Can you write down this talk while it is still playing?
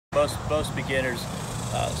most beginners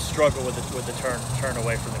struggle with the turn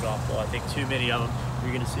away from the golf ball. I think too many of them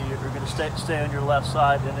you're going to see are going to stay on your left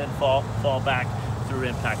side and then fall back through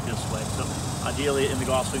impact this way. So ideally in the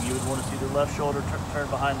golf swing you would want to see the left shoulder turn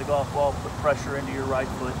behind the golf ball, put pressure into your right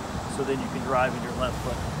foot, so then you can drive in your left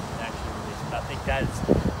foot and actually release it. I think that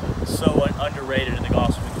is so underrated in the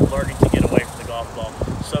golf swing, learning to get away from the golf ball.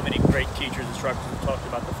 So many great teachers, instructors have talked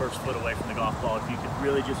about the first foot away from the golf ball. If you could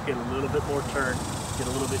really just get a little bit more turn, get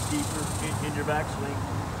a little bit deeper in your backswing,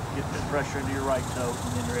 get the pressure into your right toe,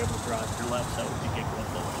 and then you're able to drive your left toe to get going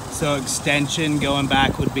forward. So extension going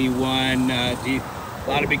back would be one. A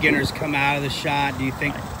lot of beginners come out of the shot. Do you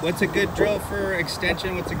think, what's a good drill for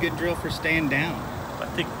extension? What's a good drill for staying down? I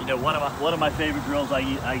think, you know, one of my favorite drills I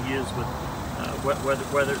use with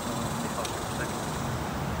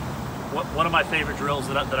one of my favorite drills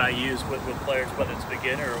that I use with players, whether it's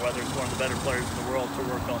beginner or whether it's one of the better players in the world, to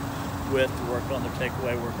work on their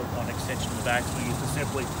takeaway, work on extension of the backswing, is to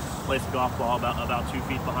simply place the golf ball about 2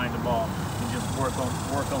 feet behind the ball and just work on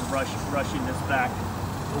rushing this back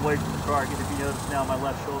away from the target. If you notice now, my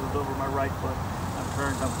left shoulder's over my right foot. I'm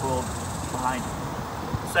turned, I'm pulled behind it.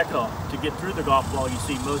 Second off, to get through the golf ball, you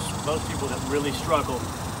see most people that really struggle,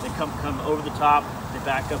 they come over the top, they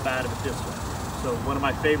back up out of it this way. So one of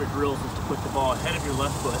my favorite drills is to put the ball ahead of your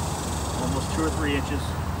left foot, almost 2 or 3 inches,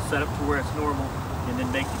 set up to where it's normal, and then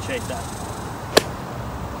make the chase out.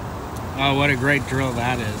 Oh, what a great drill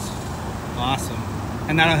that is. Awesome.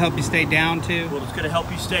 And that'll help you stay down too? Well, it's going to help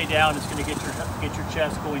you stay down. It's going to get your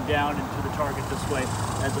chest going down into the target this way,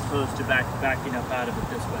 as opposed to backing up out of it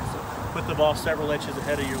this way. So put the ball several inches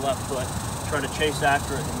ahead of your left foot, try to chase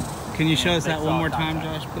after it. Can you show us that one more time,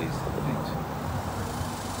 Josh, please? Thanks.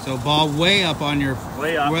 So ball way up on your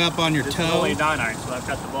this toe. Is only a 9-iron, so I've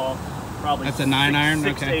got the ball probably that's a 9-iron.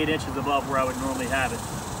 6 to 8 inches above where I would normally have it.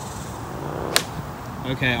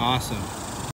 Okay, awesome.